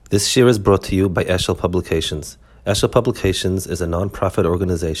This shir is brought to you by Eshel Publications. Eshel Publications is a non-profit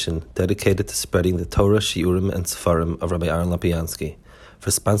organization dedicated to spreading the Torah, Shiurim, and Sefarim of Rabbi Aaron Lapiansky. For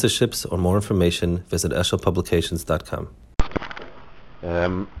sponsorships or more information, visit eshelpublications.com.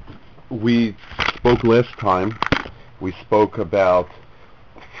 We spoke last time. We spoke about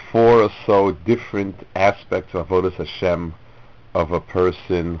 4 or so different aspects of Avodas Hashem of a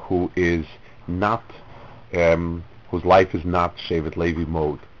person who is not, whose life is not Shevet Levi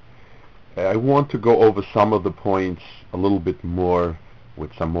mode. I want to go over some of the points a little bit more,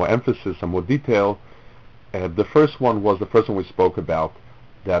 with some more emphasis, some more detail. The first one was the first one we spoke about,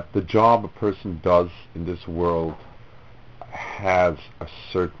 that the job a person does in this world has a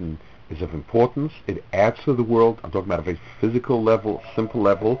certain, is of importance. It adds to the world. I'm talking about a very physical level, simple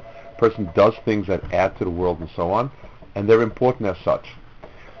level. A person does things that add to the world and so on, and they're important as such.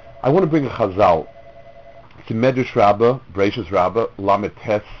 I want to bring a chazal. It's a Medrash Rabbah, Bereishis Rabbah, Lamed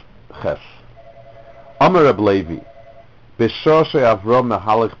Tes Ches. Amar Reb Levi, B'shor she'Avrom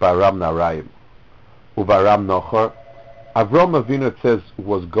mehalech ba'aram narayim, u'ba'aram nochor. Avrom Avinu, it says,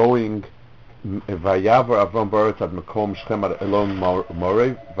 was going, Vayavar Avrom b'aretz ad makom Shechem ad Elon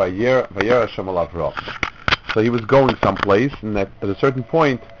Moreh, Vayer Hashem al Avrom. So he was going someplace, and at a certain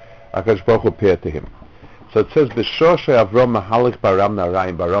point, HaKadosh Baruch Hu appeared to him. So it says, B'shor she'Avrom mehalech ba'aram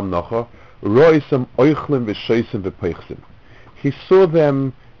narayim, ba'aram nochor, roisem oichlim v'shoisim v'peichsim. He saw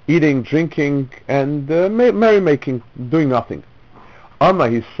them eating, drinking, and merrymaking, doing nothing. Amma,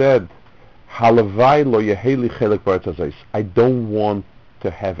 he said, Halavai lo yeheli chelek b'aretz hazos. I don't want to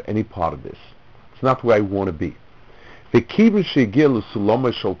have any part of this. It's not where I want to be. V'kibun she'egiya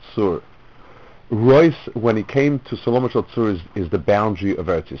l'suloma shel tzur. Rois, when he came to Suloma shel tzur, is the boundary of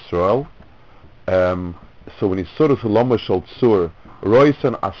Eretz Yisrael. So when he saw the Suloma shel tzur,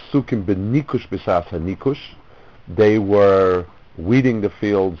 Roisan asukim b'nikush b'sas hanikush. They were weeding the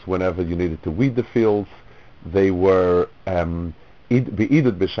fields whenever you needed to weed the fields. They were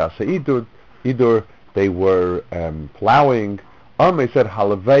be'idud b'shas idur. They were plowing. Amay said,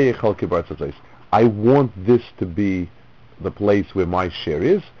 Halavei chalki b'aretz hazos. I want this to be the place where my share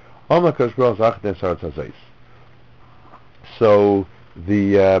is. So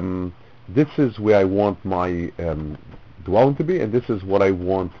this is where I want my dwelling to be, and this is what I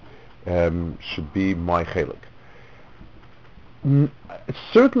want should be my chelik.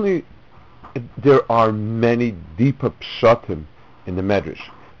 Certainly, there are many deeper pshatim in the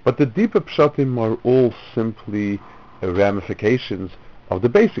Medrash, but the deeper pshatim are all simply ramifications of the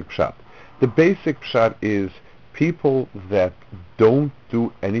basic pshat. The basic pshat is people that don't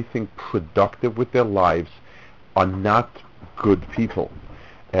do anything productive with their lives are not good people.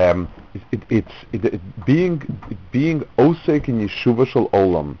 Being osek in yeshuva shel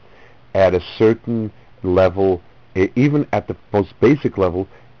olam at a certain level, even at the most basic level,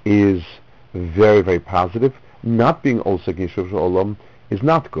 is very, very positive. Not being osek in yeshuva shel olam is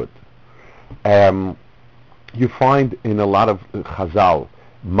not good. You find in a lot of chazal,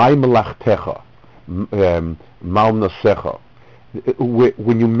 mai melachtecha, mal nasecha.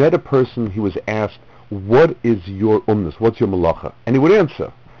 When you met a person, he was asked, what is your what's your malacha? And he would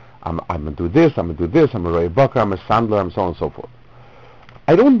answer, I'm going to do this, I'm going to do this, I'm a Rei Bakar, I'm a Sandler, I'm so on and so forth.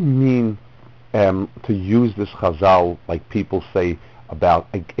 I don't mean to use this chazal like people say about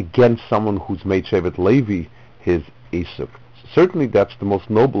against someone who's made Shevet Levi his Esav. Certainly that's the most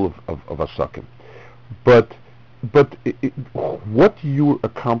noble of Asakim. But what you're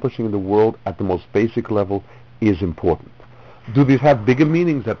accomplishing in the world at the most basic level is important. Do these have bigger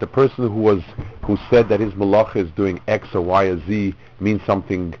meanings, that the person who said that his malacha is doing X or Y or Z means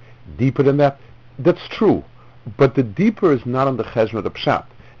something deeper than that? That's true. But the deeper is not on the cheshbon of the pshat.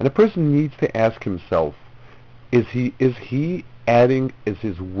 And a person needs to ask himself, is he adding, is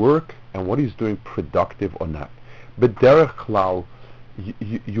his work and what he's doing productive or not? But derech klal,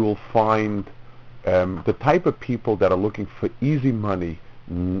 you'll find the type of people that are looking for easy money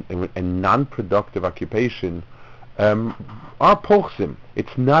and non-productive occupation are pochsim.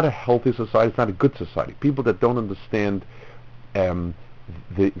 It's not a healthy society. It's not a good society. People that don't understand the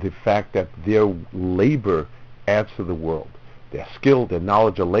fact that their labor adds to the world, their skill, their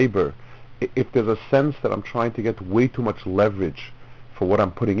knowledge of labor. If there's a sense that I'm trying to get way too much leverage for what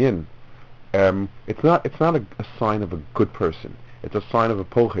I'm putting in, it's not a sign of a good person. It's a sign of a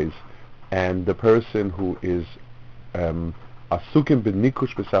poches, and the person who is asukim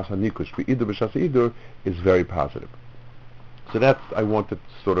b'nikush b'sas hanikush b'idur b'shas idur is very positive. So that's, I wanted to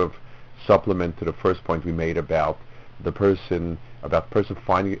sort of supplement to the first point we made about the person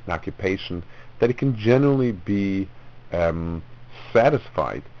finding an occupation that it can generally be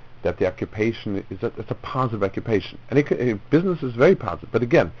satisfied that the occupation it's a positive occupation. And business is very positive. But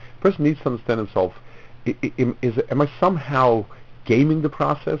again, a person needs to understand himself, am I somehow gaming the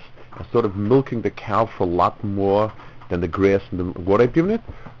process and sort of milking the cow for a lot more than the grass and the water I've given it?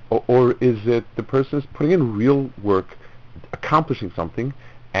 Or is it the person is putting in real work, accomplishing something,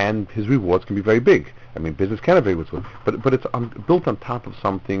 and his rewards can be very big? I mean, business can have very good, but it's built on top of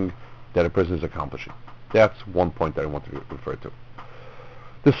something that a person is accomplishing. That's one point that I want to refer to.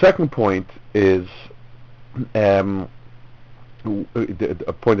 The second point is a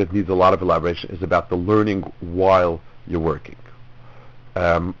point that needs a lot of elaboration is about the learning while you're working.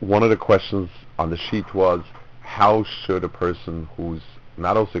 One of the questions on the sheet was, how should a person who's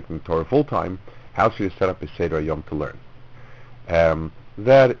not also in Torah full-time, how should you set up a Seder Yom to learn?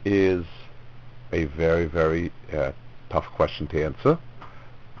 That is a very, very tough question to answer.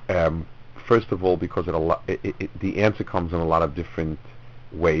 First of all, because the answer comes in a lot of different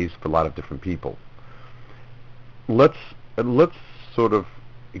ways for a lot of different people. Let's sort of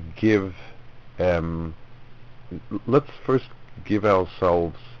give let's first give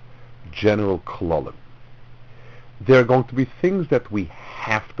ourselves general kolalim. There are going to be things that we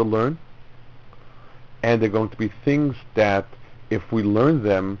have to learn, and there are going to be things that if we learn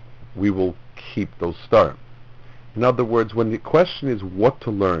them, we will keep those starim. In other words, when the question is what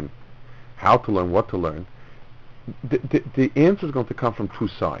to learn, how to learn, what to learn, the answer is going to come from two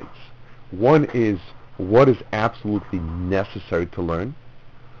sides. One is what is absolutely necessary to learn,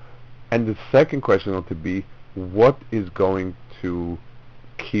 and the second question is going to be what is going to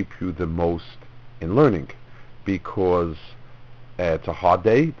keep you the most in learning, because it's a hard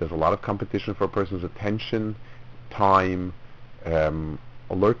day. There's a lot of competition for a person's attention, time,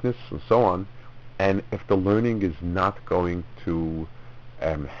 alertness, and so on. And if the learning is not going to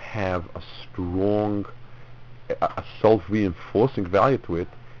have a strong, a self-reinforcing value to it,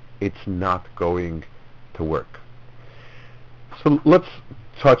 it's not going to work. So let's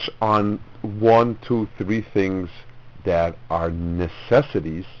touch on 1, 2, 3 things that are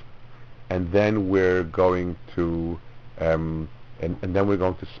necessities, and then we're going to and then we're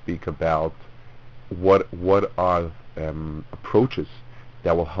going to speak about what are approaches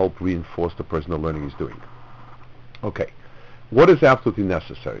that will help reinforce the personal learning he's doing. Okay, what is absolutely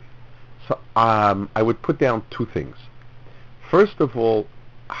necessary? So I would put down 2 things. First of all,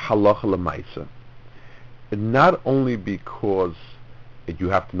 halacha l'maisa. Not only because you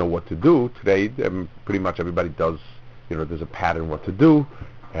have to know what to do today. Pretty much everybody does. There's a pattern what to do.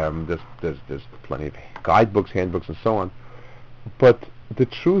 There's plenty of guidebooks, handbooks, and so on. But the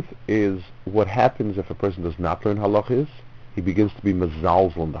truth is, what happens if a person does not learn halacha is he begins to be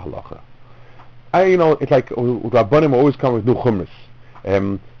mezalzel in the halacha. It's like Rabbanim always come with new chumras.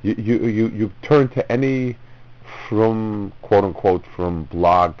 You turn to any from quote unquote from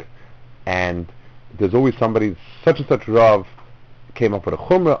blog, and there's always somebody such and such Rav came up with a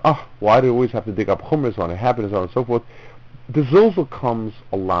chumrah. Why do you always have to dig up chumras on it happens, and so on and so forth? The zilzal comes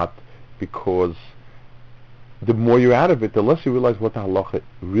a lot because the more you're out of it, the less you realize what the halacha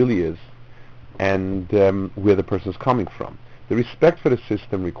really is and where the person is coming from. The respect for the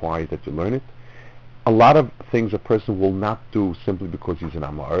system requires that you learn it. A lot of things a person will not do simply because he's an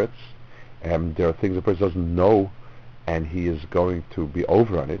Amaretz. There are things a person doesn't know and he is going to be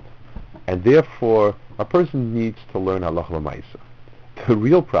over on it. And therefore, a person needs to learn halacha l'maisa. The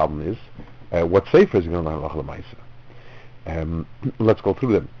real problem is, what sefer is going to learn halacha l'maisa? Let's go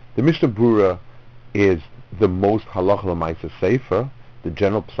through them. The Mishnah Brura is the most halacha l'maisa sefer, the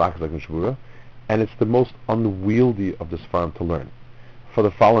general psak like Mishnah Brura, and it's the most unwieldy of the Sfarim to learn, for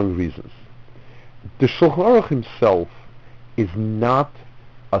the following reasons. The Shulchan Aruch himself is not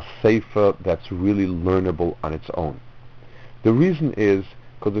a sefer that's really learnable on its own. The reason is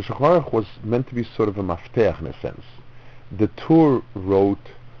because the Shulchan Aruch was meant to be sort of a mafteach in a sense. The Tur wrote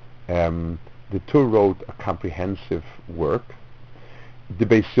a comprehensive work. The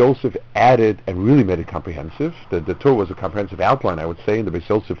Beis Yosef added and really made it comprehensive. The Tur was a comprehensive outline, I would say, and the Beis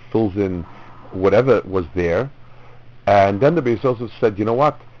Yosef fills in whatever was there. And then the Beis Yosef said, you know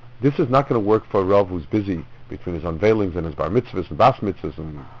what? This is not going to work for a Rav who's busy between his unveilings and his bar mitzvahs and bas mitzvahs,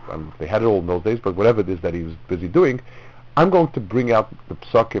 and they had it all in those days, but whatever it is that he was busy doing, I'm going to bring out the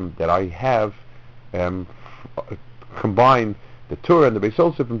psukim that I have, combine the Torah and the Beis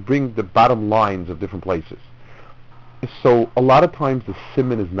Yosef and bring the bottom lines of different places. So a lot of times the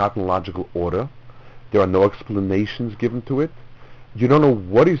siman is not in logical order. There are no explanations given to it. You don't know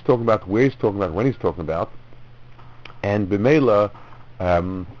what he's talking about, where he's talking about, when he's talking about. And b'meila,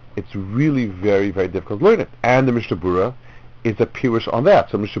 it's really very, very difficult to learn it. And the Mishnah Brura is a pirush on that.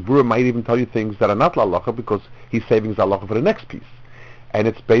 So Mishnah Brura might even tell you things that are not la halacha because he's saving his halacha for the next piece. and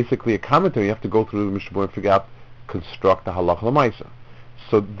it's basically a commentary. You have to go through the Mishnah Berurah and figure out, construct the halacha l'maisa.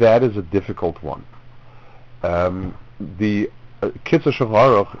 So that is a difficult one. The Kitzur Shulchan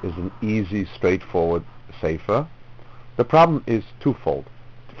Aruch is an easy, straightforward sefer. The problem is twofold.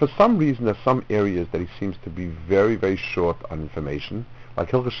 For some reason, there's some areas that he seems to be very, very short on information. Like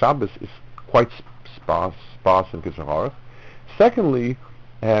Hilchos Shabbos is quite sparse in Kitzur Shulchan Aruch. Secondly,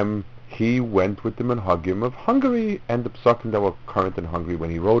 he went with the Minhagim of Hungary and the psukim that were current in Hungary when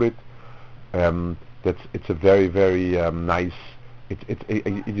he wrote it. It's a very, very nice.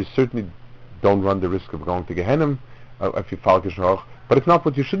 You certainly don't run the risk of going to Gehenna if you follow Kitzur Shulchan Aruch, but it's not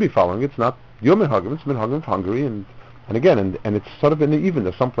what you should be following. It's not your Minhagim. It's Minhagim of Hungary, and again, and it's sort of uneven.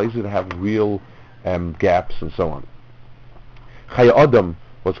 There's some places that have real gaps and so on. Chayei Adam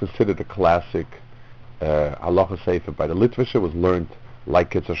was considered a classic halacha sefer by the Litvische. Was learned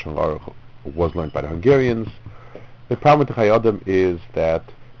like Kitzur Shulchan Aruch was learned by the Hungarians. The problem with the Chayei Adam is that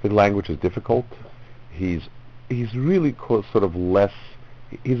the language is difficult. He's really sort of less.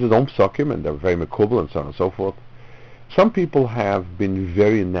 He's his own psukim, and they're very mekubal and so on and so forth. Some people have been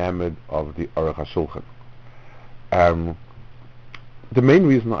very enamored of the Aruch HaShulchan. The main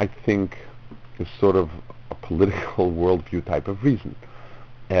reason, I think, is sort of a political worldview type of reason.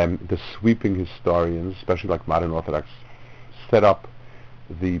 The sweeping historians, especially like modern Orthodox, set up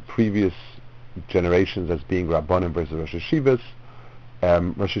the previous generations as being Rabbanim versus Rosh Yeshivas.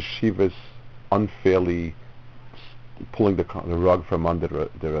 Rosh Yeshivas unfairly pulling the rug from under the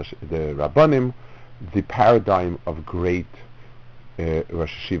Rabbanim. The paradigm of great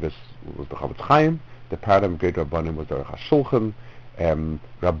Rosh Yeshivas was the Chofetz Chaim. The paradigm of great Rabbanim was the Aruch HaShulchan.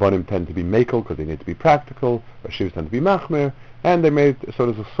 Rabbanim tend to be mekel because they need to be practical. Rosh Yeshivas tend to be machmer, and they made sort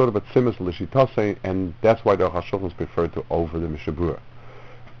of a tzimus l'shitase, and that's why the Aruch HaShulchan is preferred to over the Mishnah Berurah.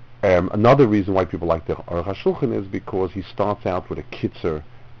 Another reason why people like the Aruch HaShulchan is because he starts out with a kitzur.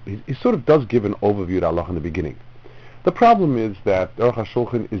 He sort of does give an overview of the halacha in the beginning. The problem is that Aruch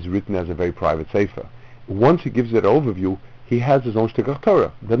HaShulchan is written as a very private sefer. Once he gives it an overview, he has his own shtick of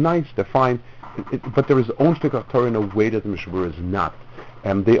Torah. They're nice, they're fine, but there is his own shtick of Torah in a way that the Mishnah Berurah is not.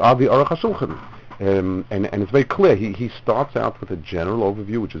 They are the Aruch HaShulchan. And it's very clear. He starts out with a general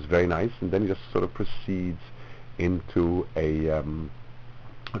overview, which is very nice, and then he just sort of proceeds into a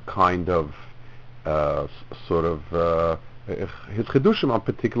kind of his chedushim on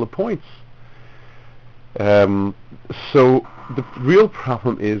particular points. So the real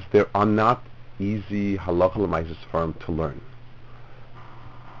problem is there are not easy halacha l'maisa for him to learn.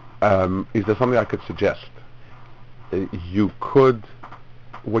 Is there something I could suggest?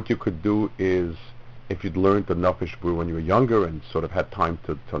 What you could do is, if you'd learned the Nefesh Berurah when you were younger and sort of had time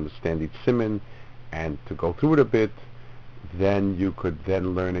to understand each siman and to go through it a bit, then you could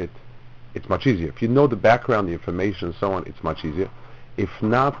then learn it. It's much easier. If you know the background, the information, and so on, it's much easier. If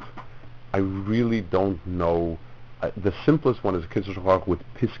not, I really don't know. The simplest one is a Kitzur Shulchan Aruch with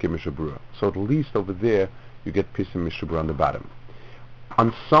Piskei Mishnah Berurah. So at least over there, you get Piskei Mishnah Berurah on the bottom.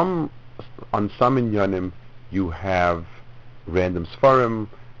 On some inyanim, you have random Sfarim.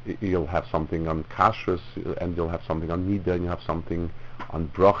 You'll have something on Kashrus, and you'll have something on Nida, and you have something on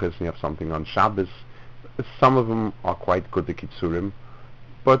Brochus, and you have something on Shabbos. Some of them are quite good, the Kitzurim.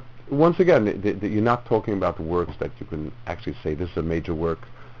 But once again, you're not talking about the works that you can actually say this is a major work.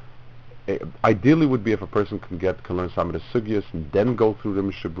 Ideally would be if a person can learn some of the sugyas and then go through the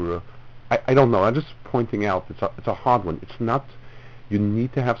Mishnah Berurah. I don't know. I'm just pointing out it's a hard one. It's not. You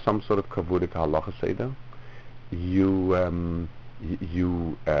need to have some sort of kavudik halacha seder. You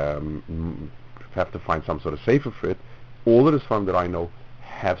have to find some sort of sefer for it. All of the Sfarim that I know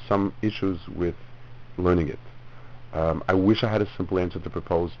have some issues with learning it. I wish I had a simple answer to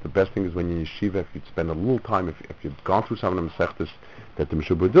propose. The best thing is when you're in yeshiva, if you'd spend a little time, if you've gone through some of the Masechtas that the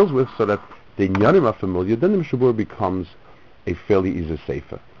Mishnah Berurah deals with, so that the inyanim are familiar, then the Mishnah Berurah becomes a fairly easy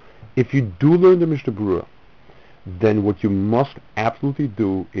sefer. If you do learn the Mishnah Berurah, then what you must absolutely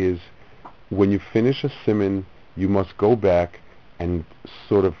do is, when you finish a siman, you must go back and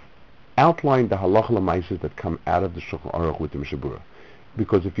sort of outline the halacha l'maisa that come out of the Shulchan Aruch with the Mishnah Berurah.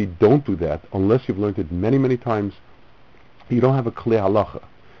 Because if you don't do that, unless you've learned it many, many times, you don't have a clear halacha.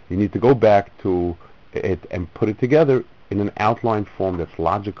 You need to go back to it and put it together in an outline form that's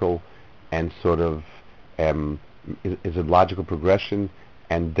logical and sort of is a logical progression,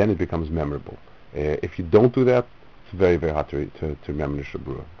 and then it becomes memorable. If you don't do that, it's very, very hard to remember Mishnah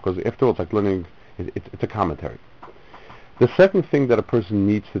Berurah. Because after all, it's like learning, it's a commentary. The second thing that a person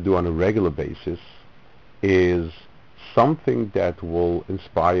needs to do on a regular basis is something that will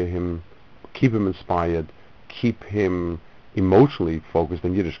inspire him, keep him inspired, keep him emotionally focused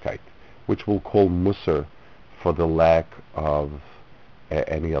on Yiddishkeit, which we'll call Musar for the lack of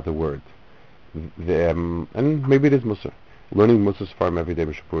any other word. And maybe it is Musar. Learning Musar Sfarim every day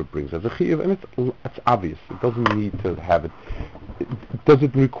brings as a chiyuv, and it's obvious. It doesn't need to have it. Does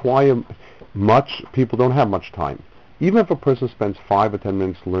it require much? People don't have much time. Even if a person spends 5 or 10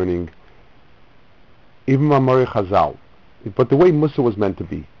 minutes learning, even Mamari Chazal, but the way Musar was meant to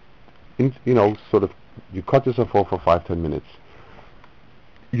be, sort of, you cut yourself off for 5-10 minutes.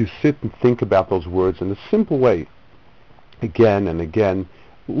 You sit and think about those words in a simple way, again and again.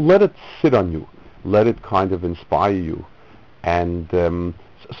 Let it sit on you. Let it kind of inspire you, and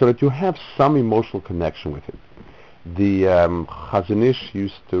so that you have some emotional connection with it. The Chazon Ish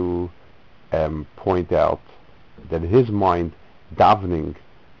used to point out that in his mind, davening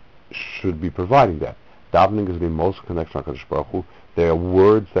should be providing that. Davening is the emotional connection to HaKadosh Baruch Hu. There are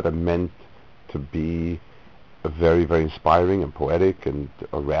words that are meant to be very, very inspiring and poetic and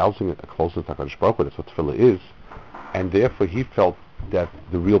arousing, a closeness to HaKadosh Baruch Hu. That's what tefillah is. And therefore he felt that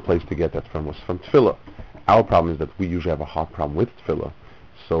the real place to get that from was from tefillah. Our problem is that we usually have a hard problem with tefillah,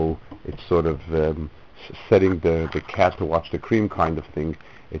 so it's sort of setting the cat to watch the cream kind of thing.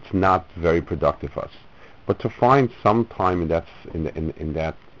 It's not very productive for us. But to find some time in that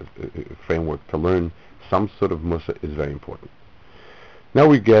framework to learn some sort of Musar is very important. Now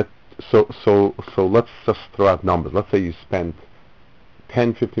we get so let's just throw out numbers. Let's say you spend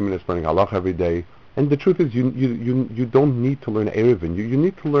 10-15 minutes learning halach every day. And the truth is, you don't need to learn Erevin. You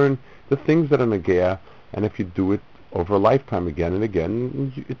need to learn the things that are Nagea, and if you do it over a lifetime again and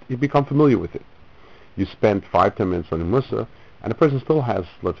again, you become familiar with it. You spend 5-10 minutes learning Musar, and a person still has,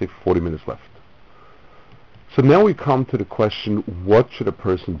 let's say, 40 minutes left. So now we come to the question, what should a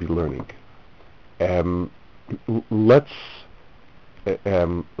person be learning? Let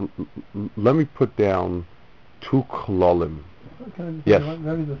me put down 2 kololim. Yes.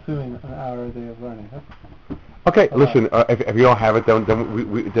 That is assuming an hour a day of learning. Huh? Okay, listen. If you don't have it, then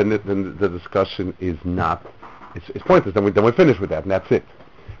the discussion is not. It's pointless. Then we finish with that, and that's it.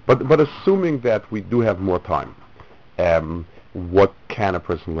 But assuming that we do have more time, what can a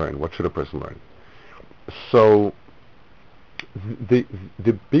person learn? What should a person learn? So the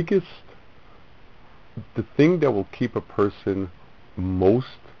thing that will keep a person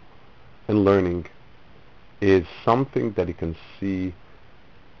most in learning is something that he can see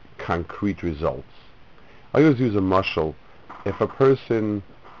concrete results. I always use a mashal. If a person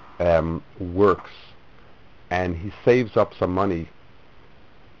works and he saves up some money,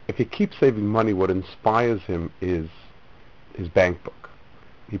 if he keeps saving money, what inspires him is his bank book.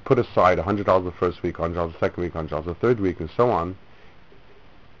 He put aside $100 the first week, $100 the second week, $100 the third week, and so on.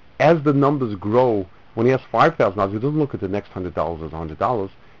 As the numbers grow, when he has $5,000, he doesn't look at the next $100 as $100.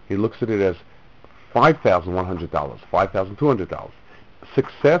 He looks at it as $5,100, $5,200.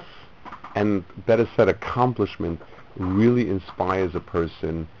 Success and, better said, accomplishment really inspires a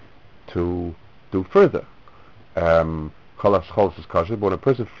person to do further. When a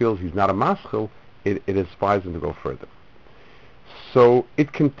person feels he's not a maschil, it inspires him to go further. So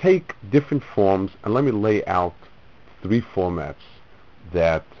it can take different forms, and let me lay out 3 formats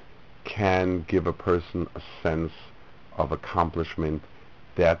that can give a person a sense of accomplishment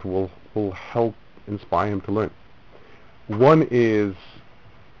that will help inspire him to learn. One is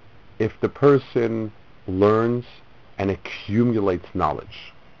if the person learns and accumulates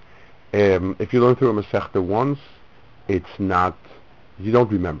knowledge. If you learn through a Masechta once, it's not, you don't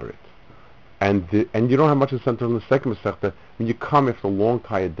remember it. And you don't have much incentive in the second Masechta. When you come after a long,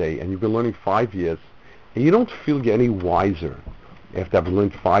 tired day, and you've been learning 5 years, and you don't feel you're any wiser after having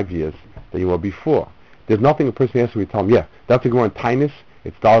learned 5 years than you were before. There's nothing a person has to tell him, yeah, that's a Gemara in Tainus,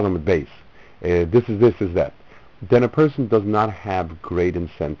 it's Dalam at base. This is that. Then a person does not have great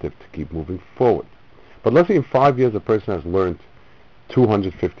incentive to keep moving forward. But let's say in 5 years a person has learned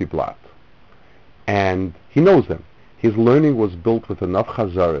 250 blat, and he knows them. His learning was built with enough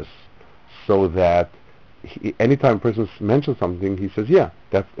chazaras so that anytime a person mentions something, he says, yeah,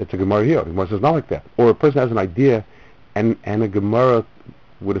 it's a Gemara here. The Gemara says not like that. Or a person has an idea, and a Gemara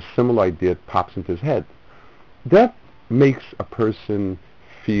with a similar idea pops into his head. That makes a person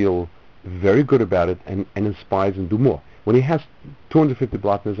feel very good about it and inspires him to do more. When he has 250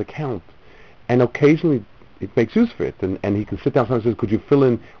 blot in his account, and occasionally it makes use for it, and he can sit down and says, could you fill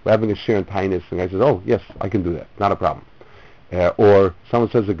in, we're having a share in Tainus, and the guy says, oh, yes, I can do that, not a problem. Or someone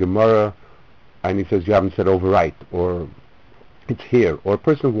says a Gemara, and he says, you haven't said overright, or it's here. Or a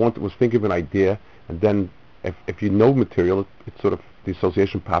person was thinking of an idea, and then if you know material, it sort of, the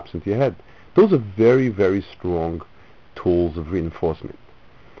association pops into your head. Those are very, very strong tools of reinforcement.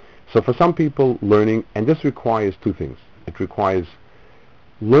 So for some people, learning, and this requires 2 things. It requires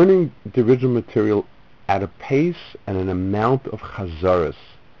learning the original material at a pace and an amount of chazaras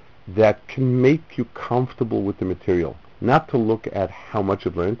that can make you comfortable with the material. Not to look at how much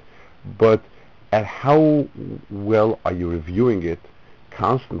you've learned, but at how well are you reviewing it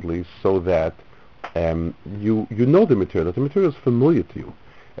constantly, so that you know the material, that the material is familiar to you.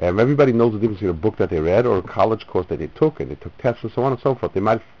 Everybody knows the difference between a book that they read or a college course that they took, and they took tests and so on and so forth. They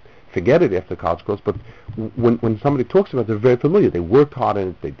might forget it after the college course, but when somebody talks about it, they're very familiar. They worked hard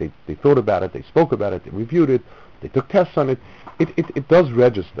on it, they thought about it, they spoke about it, they reviewed it, they took tests on it. It does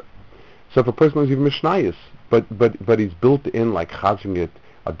register. So if a person learns even Mishnayos, but he's built in like chazing it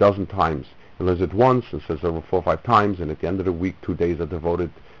a dozen times, and learns it once and says over 4 or 5 times, and at the end of the week 2 days are devoted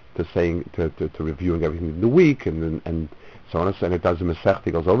to saying to reviewing everything in the week, and so on and so on. It does a Masechta,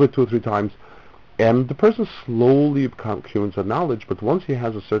 he goes over 2 or 3 times, and the person slowly accumulates that knowledge. But once he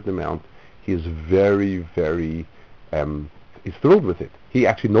has a certain amount, he is very, very he's thrilled with it. He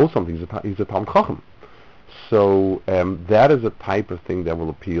actually knows something. He's a Talmid Chacham. So that is a type of thing that will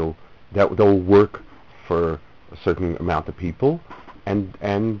appeal, that will work for a certain amount of people, and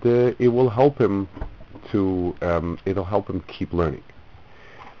it will help him to it'll help him keep learning.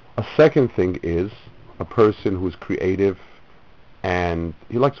 A second thing is a person who's creative and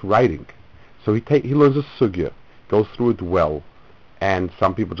he likes writing, so he learns a sugya, goes through it well, and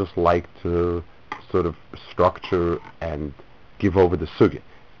some people just like to sort of structure and give over the sugya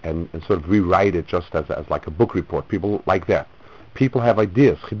and sort of rewrite it just as like a book report. People like that. People have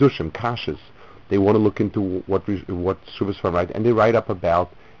ideas, chidushim, kashas. They want to look into what Shuvas write, and they write up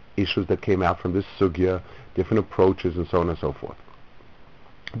about issues that came out from this sugya, different approaches, and so on and so forth.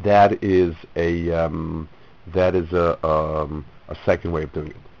 That is a second way of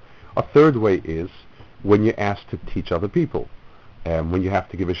doing it. A third way is when you're asked to teach other people. When you have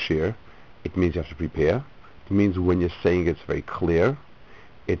to give a shir, it means you have to prepare. It means when you're saying it's very clear.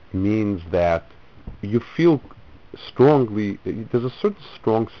 It means that you feel strongly, there's a certain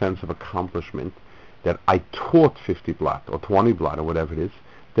strong sense of accomplishment that I taught 50 blot or 20 blot or whatever it is,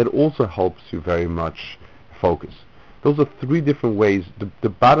 that also helps you very much focus. Those are 3 different ways. The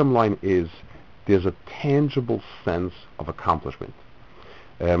bottom line is there's a tangible sense of accomplishment.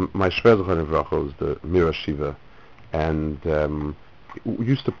 My Shver was the Mira Shiva, and we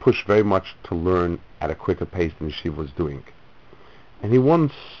used to push very much to learn at a quicker pace than Yeshiva was doing. And he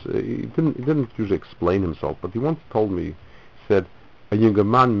once, he didn't usually explain himself, but he once told me, he said, a younger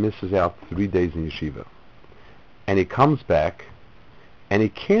man misses out 3 days in yeshiva, and he comes back, and he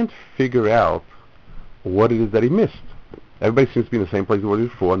can't figure out what it is that he missed. Everybody seems to be in the same place he was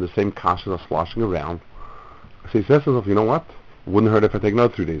before, and the same kashas are sloshing around. So he says to himself, you know what? Wouldn't hurt if I take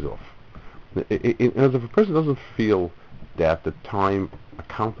another 3 days off. As if a person doesn't feel that the time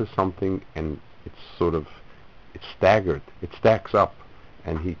accomplished something, and it's sort of, it's staggered, it stacks up,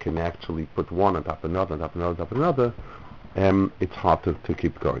 and he can actually put one on top of another, on top of another, on top of another, it's hard to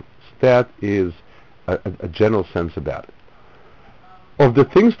keep going. So that is a general sense about it. Of the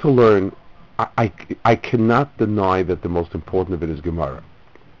things to learn, I cannot deny that the most important of it is Gemara.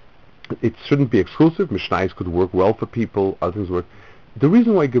 It shouldn't be exclusive. Mishnayos could work well for people, other things work. The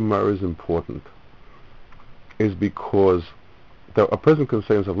reason why Gemara is important is because a person can say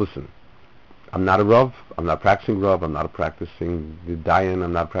to himself, listen, I'm not a Rav, I'm not practicing Rav, I'm not practicing the Dayan,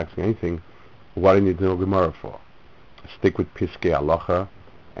 I'm not practicing anything. What do I need to know Gemara for? Stick with Piskei Halacha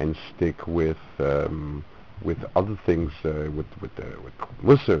and stick with other things, with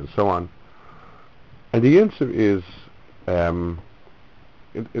Musar and so on. And the answer is there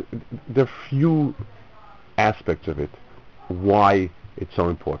are few aspects of it why it's so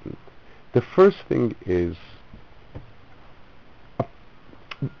important. The first thing is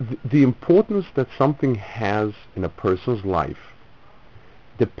the importance that something has in a person's life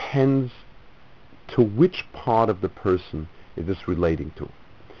depends to which part of the person it is relating to.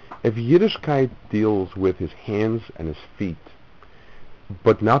 If Yiddishkeit deals with his hands and his feet,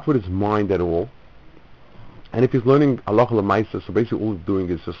 but not with his mind at all, and if he's learning halacha l'maisa, so basically all he's doing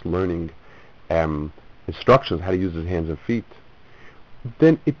is just learning instructions how to use his hands and feet,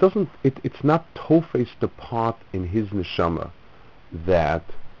 then it's not tofes the part in his neshama that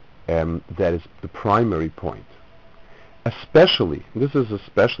is the primary point. Especially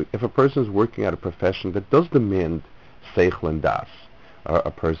if a person is working at a profession that does demand seichel and das.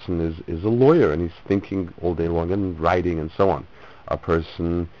 A person is a lawyer and he's thinking all day long and writing and so on. A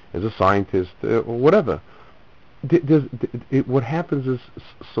person is a scientist or whatever. What happens is,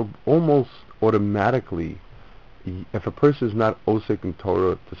 so almost automatically, if a person is not osek in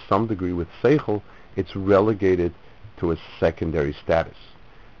Torah to some degree with seichel, it's relegated to a secondary status,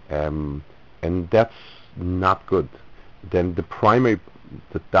 and that's not good. Then the primary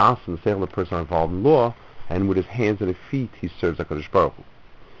the das and the seichel of the person are involved in law, and with his hands and his feet he serves HaKadosh Baruch Hu.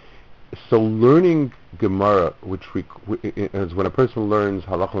 So learning Gemara, is when a person learns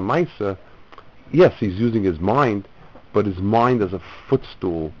Halacha L'Maisa, yes, he's using his mind, but his mind as a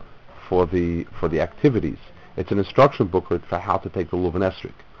footstool for the activities. It's an instruction booklet for how to take the Luv and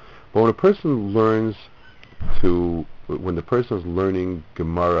Esrik. But when the person is learning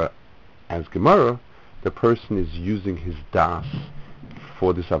Gemara as Gemara, the person is using his das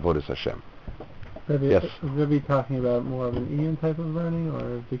for this avodas Hashem. Yes. Is Rabbi talking about more of an Iyun type of learning,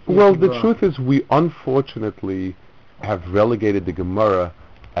 or the truth is, we unfortunately have relegated the Gemara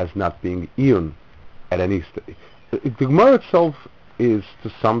as not being Iyun at any stage. The Gemara itself is to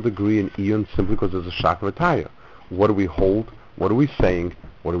some degree an Iyun simply because there's a Shak of Ataya. What do we hold? What are we saying?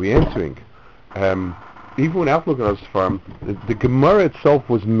 What are we answering? Even without looking at us from the Gemara itself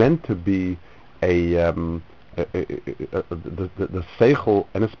was meant to be the seichel,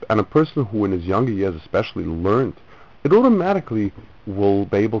 and a person who in his younger years especially learned, it automatically will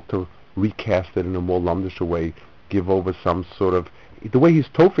be able to recast it in a more lamdish way, give over some sort of, the way he's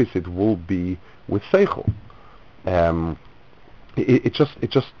tofes it will be with seichel. It's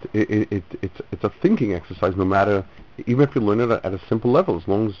a thinking exercise, no matter, even if you learn it at a simple level, as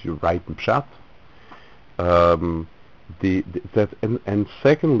long as you write in pshat. And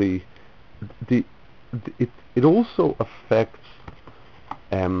secondly, it also affects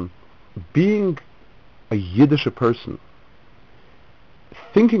being a Yiddish person.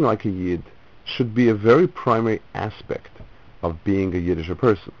 Thinking like a Yid should be a very primary aspect of being a Yiddish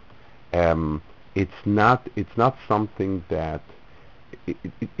person. It's not something that,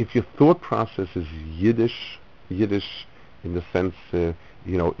 if your thought process is Yiddish in the sense, then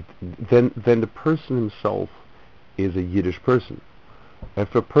the person himself is a Yiddish person.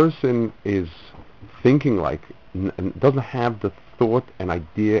 If a person is thinking like, and doesn't have the thought and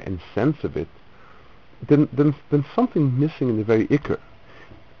idea and sense of it, then something missing in the very ikr.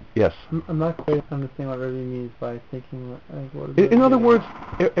 Yes. I'm not quite understanding what Rabbi means by thinking like what. In other words,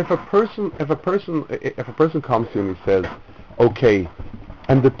 if a person comes to you and he says, okay,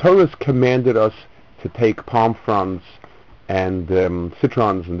 and the Torah has commanded us to take palm fronds and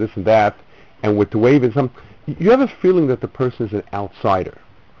citrons and this and that, and with the wave and some, you have a feeling that the person is an outsider.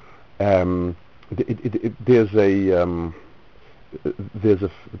 There's a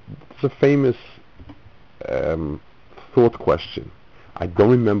famous thought question. I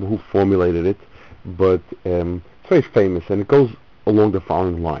don't remember who formulated it, but it's very famous, and it goes along the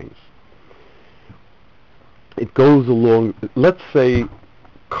following lines. It goes along, let's say,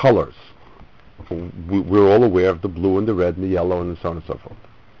 colors. We're all aware of the blue and the red and the yellow and so on and so forth.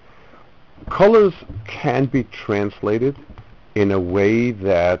 Colors can be translated in a way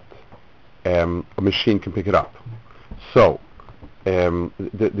that a machine can pick it up. So,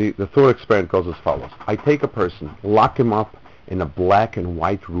 the thought experiment goes as follows. I take a person, lock him up in a black and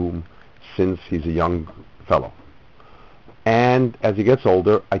white room since he's a young fellow. And as he gets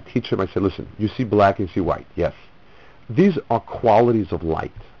older, I teach him, I say, listen, you see black and you see white. Yes. These are qualities of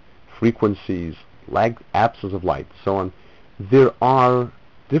light, frequencies, absence of light, so on. There are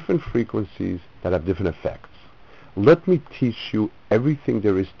different frequencies that have different effects. Let me teach you everything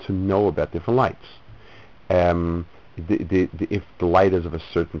there is to know about different lights. If the light is of a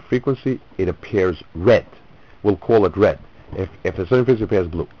certain frequency, it appears red. We'll call it red. If a certain frequency appears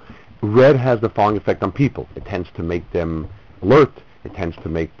blue. Red has the following effect on people. It tends to make them alert. It tends to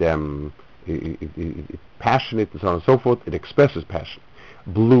make them passionate and so on and so forth. It expresses passion.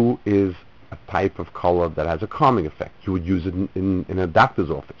 Blue is a type of color that has a calming effect. You would use it in a doctor's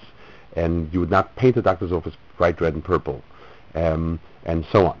office, and you would not paint a doctor's office bright red and purple, and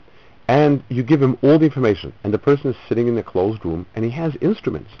so on. And you give him all the information, and the person is sitting in a closed room, and he has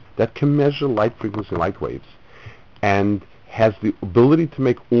instruments that can measure light frequency, light waves, and has the ability to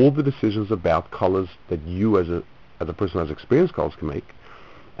make all the decisions about colors that you as a person who has experienced colors can make,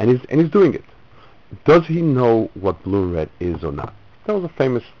 and he's doing it. Does he know what blue and red is or not? That was a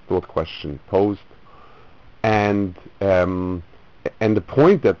famous thought question posed, and the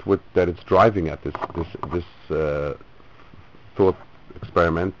point that it's driving at this thought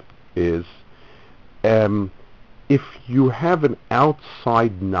experiment is, if you have an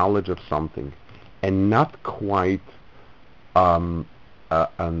outside knowledge of something and not quite something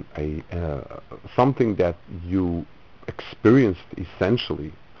that you experienced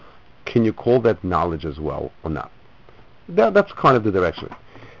essentially, can you call that knowledge as well or not? That's kind of the direction.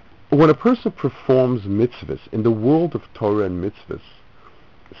 When a person performs mitzvahs in the world of Torah and mitzvahs,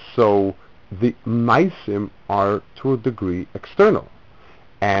 so the maisim are to a degree external,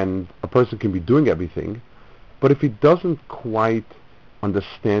 and a person can be doing everything, but if he doesn't quite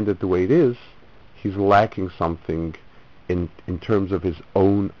understand it the way it is, he's lacking something in terms of his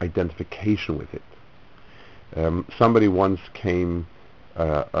own identification with it. Somebody once came,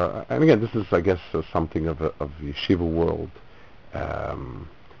 and again, this is, I guess, something of the yeshiva world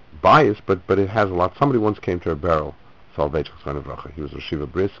bias, but it has a lot. Somebody once came to a barrel, Salvation Chesed Vracha. He was a Shiva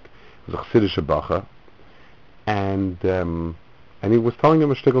Brisk, he was a Chassidish Bacha, and he was telling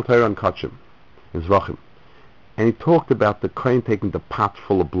him a shtickle Torah on Kachim, in Zvachim. And he talked about the crane taking the pot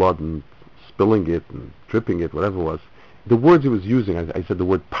full of blood and spilling it and dripping it, whatever it was. The words he was using, I said the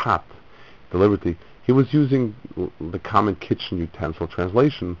word pot, deliberately, he was using the common kitchen utensil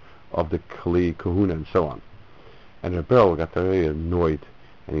translation of the Kli, Kahuna, and so on. And Rebel got very annoyed,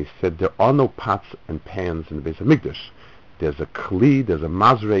 and he said, there are no pots and pans in the base of Mikdash. There's a Kli, there's a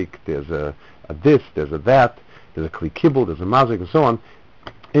Mazrek, there's a this, there's a that, there's a Kli Kibbul, there's a Mazrek, and so on.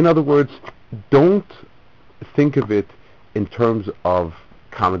 In other words, don't think of it in terms of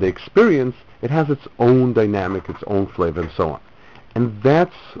common day experience. It has its own dynamic, its own flavor, and so on. And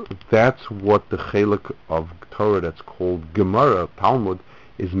that's what the chelik of Torah that's called Gemara, Talmud,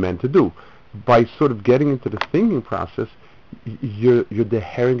 is meant to do. By sort of getting into the thinking process, you're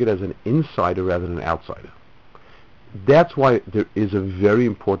deherring it as an insider rather than an outsider. That's why there is a very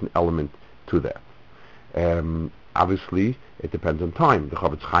important element to that. Obviously, it depends on time. The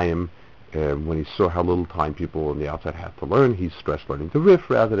Chavetz Chaim, when he saw how little time people on the outside had to learn, he stressed learning the Rif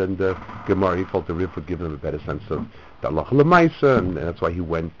rather than the Gemara. He felt the Rif would give them a better sense of the Halacha L'Maisa, and that's why he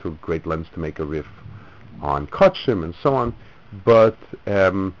went to great lengths to make a Rif on Kachim and so on. But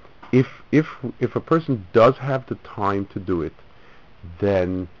if a person does have the time to do it,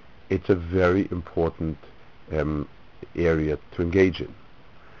 then it's a very important area to engage in.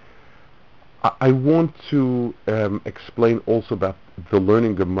 I want to explain also about the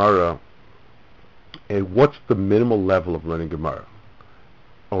learning Gemara. What's the minimal level of learning Gemara?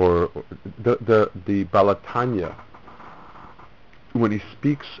 Or the Balatanya, when he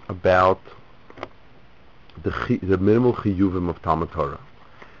speaks about the minimal chiyuvim of Talmud Torah,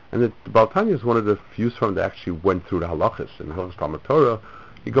 and the Balatanya is one of the few from that actually went through the halachas. In the Hilchos Talmud Torah,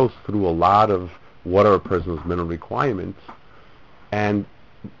 he goes through a lot of what are a person's minimum requirements, and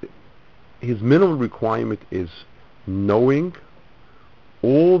his minimum requirement is knowing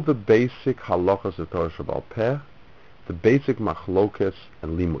all the basic halachas of Torah Shabbal Peh, the basic machlokas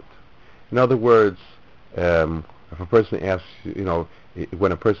and limud. In other words, if a person asks,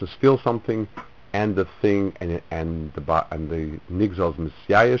 when a person steals something and the thing and the nigzal is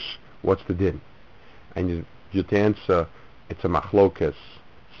misyayish, what's the din? And you to answer, it's a machlokas.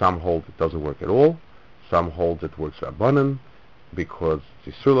 Some hold it doesn't work at all. Some hold it works rabbanan because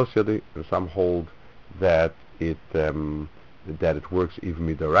it's Yisur Yadi, and some hold that it works even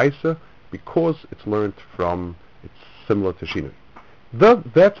midaraisa because it's learned from, it's similar to Shinui.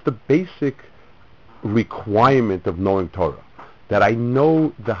 That's the basic requirement of knowing Torah, that I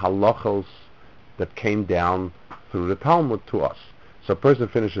know the halachos that came down through the Talmud to us. So a person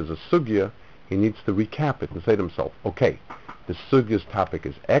finishes a sugya, he needs to recap it and say to himself, okay, the sugya's topic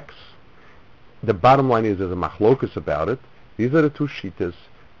is X, the bottom line is there's a machlokus about it, these are the two shitas,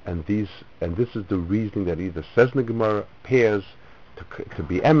 and this is the reasoning that either says in the Gemara, pairs to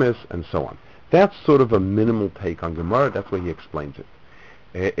be emes, and so on. That's sort of a minimal take on Gemara. That's why he explains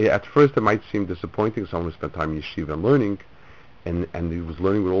it. At first, it might seem disappointing. Someone who spent time in yeshiva and learning, and he was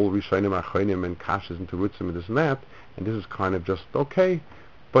learning with all Rishonim, Achronim, and Kashas and Terutzim and this and that, and this is kind of just okay.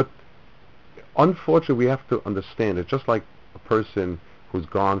 But unfortunately, we have to understand it's just like a person who's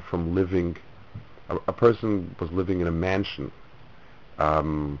gone from living. A person was living in a mansion,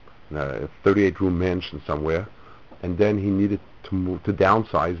 in a 38-room mansion somewhere, and then he needed to move to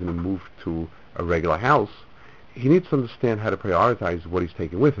downsize and he moved to a regular house. He needs to understand how to prioritize what he's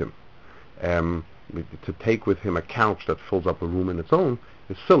taking with him. To take with him a couch that fills up a room in its own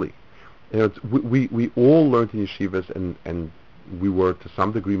is silly. We all learned in yeshivas, and we were to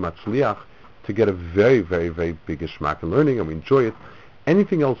some degree matzliach to get a very, very, very big ishmak in learning, and we enjoy it.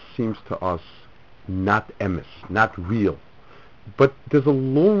 Anything else seems to us not emes, not real. But there's a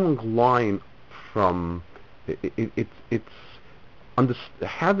long line from it's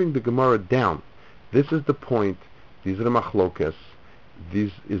having the Gemara down. This is the point. These are the machlokas.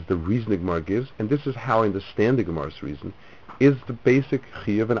 This is the reason the Gemara gives, and this is how I understand the Gemara's reason. Is the basic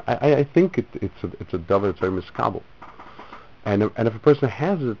chiyuv, and I think it's a davar that's very miskabel. And if a person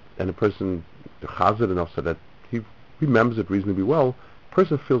has it, and a person has it enough so that he remembers it reasonably well, a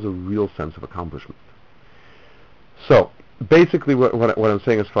person feels a real sense of accomplishment. So basically, what I'm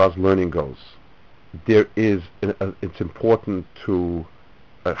saying as far as learning goes, it's important to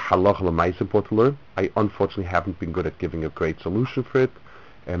halacha l'maisa important to learn. I unfortunately haven't been good at giving a great solution for it.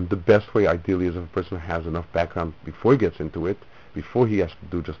 And the best way, ideally, is if a person has enough background before he gets into it, before he has to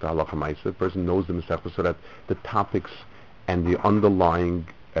do just the halacha l'maisa, the person knows the Masechta so that the topics and the underlying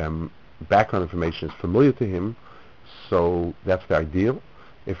background information is familiar to him. So that's the ideal.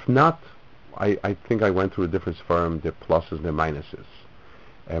 If not, I think I went through a different firm, their pluses and their minuses.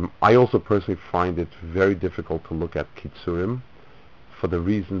 I also personally find it very difficult to look at kitzurim for the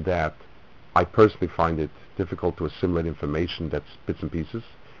reason that I personally find it difficult to assimilate information that's bits and pieces,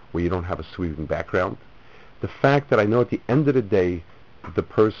 where you don't have a sweeping background. The fact that I know at the end of the day,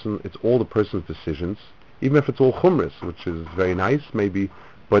 it's all the person's decisions, even if it's all chumras, which is very nice maybe,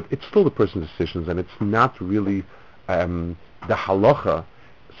 but it's still the person's decisions, and it's not really the halacha.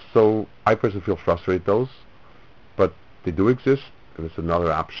 So I personally feel frustrated those, but they do exist, and it's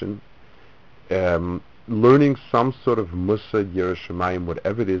another option. Learning some sort of Musa, Yiras Shamayim,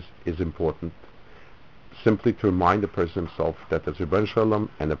 whatever it is important, simply to remind the person himself that there's Rebbeinu Shalom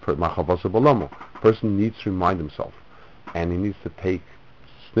and a Machavasa B'Olamo. The person needs to remind himself, and he needs to take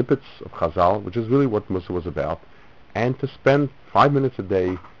snippets of Chazal, which is really what Musa was about, and to spend 5 minutes a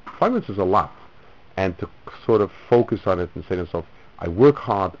day. 5 minutes is a lot, and to sort of focus on it and say to himself, I work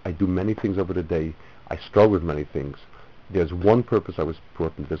hard, I do many things over the day, I struggle with many things. There's one purpose I was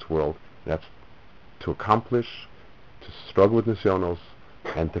brought into this world, and that's to accomplish, to struggle with nisyonos,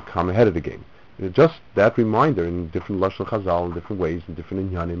 and to come ahead of the game. Just that reminder in different Lashon Chazal, in different ways, in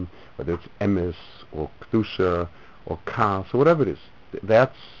different inyanim, whether it's emes, or kedusha, or kas, or whatever it is.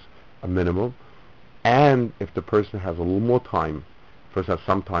 That's a minimum. And if the person has a little more time, first has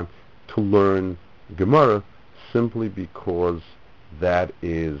some time, to learn Gemara, simply because that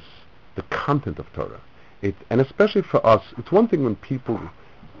is the content of Torah. And especially for us, it's one thing when people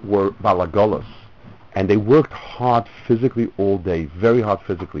were balagolas, and they worked hard physically all day, very hard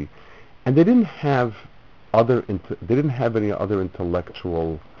physically, and they didn't have any other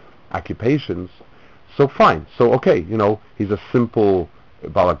intellectual occupations. So fine. So okay, he's a simple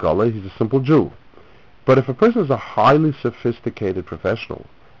balagola, he's a simple Jew. But if a person is a highly sophisticated professional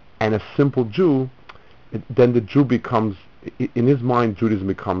and a simple Jew, then the Jew becomes, in his mind, Judaism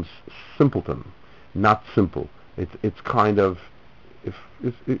becomes simpleton, not simple. It's kind of, if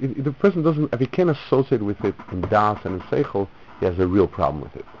the person doesn't, if he can't associate with it in das and in seichel, he has a real problem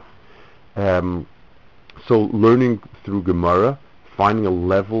with it. So learning through Gemara, finding a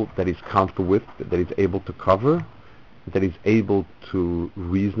level that he's comfortable with, that he's able to cover, that he's able to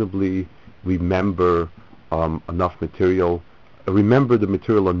reasonably remember enough material, remember the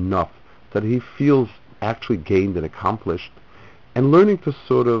material enough that he feels actually gained and accomplished, and learning to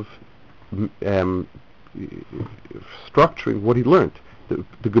sort of structuring what he learned.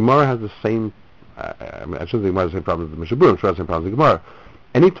 The Gemara has the same, I shouldn't say Gemara has the same problem as the Mishabur, I'm sure it has the same problem as the Gemara.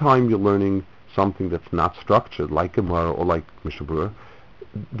 Anytime you're learning something that's not structured, like Gemara or like Mishabur,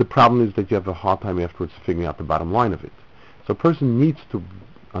 the problem is that you have a hard time afterwards figuring out the bottom line of it. So a person needs to,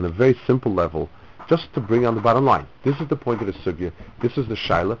 on a very simple level, just to bring on the bottom line. This is the point of the sugya. This is the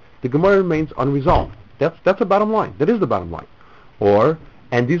shaila. The Gemara remains unresolved. That's the bottom line. That is the bottom line.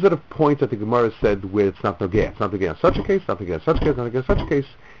 And these are the points that the Gemara said where it's not nogea. It's not nogea in such a case, not nogea in such a case, not nogea in such a case.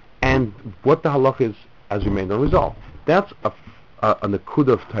 And what the halach is has remained unresolved. That's a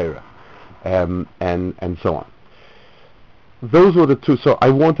nakuda of Torah, and so on. Those were the two. So I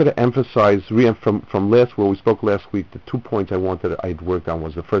wanted to emphasize from last, where we spoke last week. The 2 points I'd worked on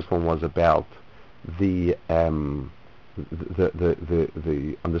was, the first one was about the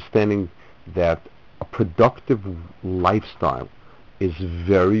understanding that a productive lifestyle is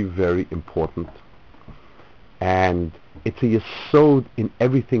very, very important, and it's a yesod in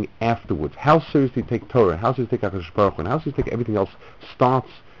everything afterwards. How seriously you take Torah, how seriously you take HaKadosh Baruch Hu, and how seriously you take everything else starts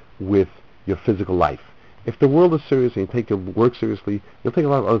with your physical life. If the world is serious and you take your work seriously, you'll take a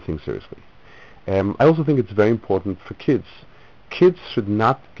lot of other things seriously. I also think it's very important for kids. Kids should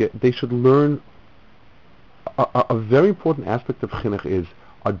learn a very important aspect of chinuch is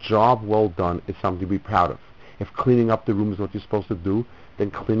a job well done is something to be proud of. If cleaning up the room is what you're supposed to do,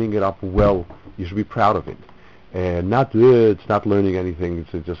 then cleaning it up well, you should be proud of it. It's not learning anything,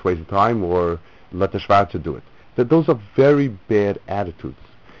 it's just wasting time, or let the Schwarzer do it. Those are very bad attitudes.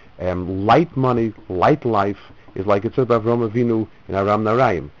 Light money, light life is like it says about Avraham Avinu in Aram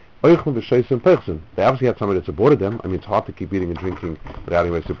Narayim. They obviously had somebody that supported them. I mean, it's hard to keep eating and drinking without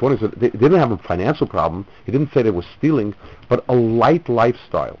anybody supporting. So they didn't have a financial problem. He didn't say they were stealing, but a light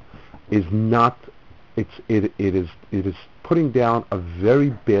lifestyle is not. It is putting down a very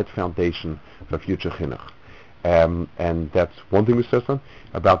bad foundation for future chinuch. And that's one thing we stressed on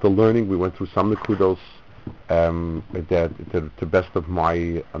about the learning. We went through some of the kudos. that to the best of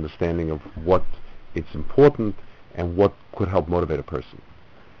my understanding of what it's important and what could help motivate a person.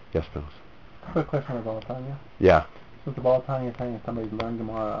 Yes, Phyllis. Quick question about Balatanya. Yeah. So the Balatanya is saying if somebody learned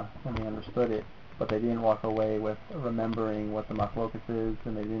Gemara and they understood it, but they didn't walk away with remembering what the machlokas is,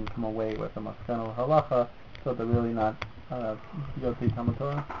 and they didn't come away with the maskana halacha, so they're really not Yotzi Talmud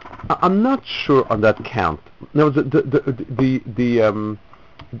Torah? I'm not sure on that count. No, the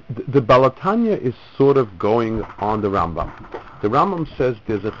Balatanya is sort of going on the Rambam. The Rambam says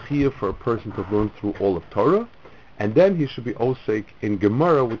there's a chiyuv for a person to learn through all of Torah, and then he should be osek in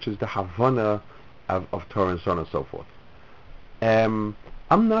Gemara, which is the Havana of Torah and so on and so forth. I'm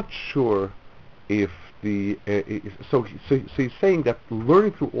not sure if the so he's saying that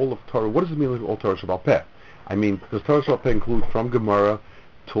learning through all of Torah. What does it mean learning all Torah Sheba'al Peh? I mean, does Torah Sheba'al Peh include from Gemara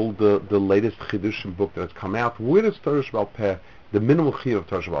till the latest Chidushim book that has come out? Where does Torah Sheba'al Peh, the minimal chiyuv of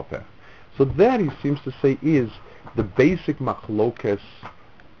Torah Sheba'al Peh? So that, he seems to say, is the basic machlokes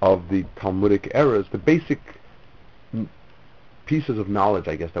of the Talmudic eras, the basic pieces of knowledge,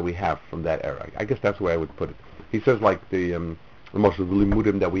 I guess, that we have from that era. I guess that's the way I would put it. He says, like the most of the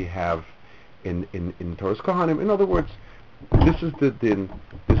limudim that we have in Torah's Kohanim. In other words, this is the din.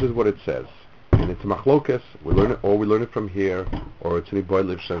 This is what it says, and it's a machlokes. We learn it, or we learn it from here, or it's an iboy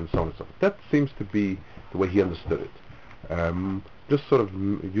livsha, and so on and so forth. That seems to be the way he understood it. Just sort of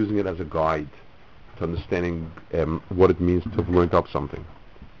using it as a guide to understanding what it means to have learned up something.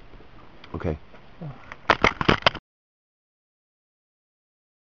 Okay.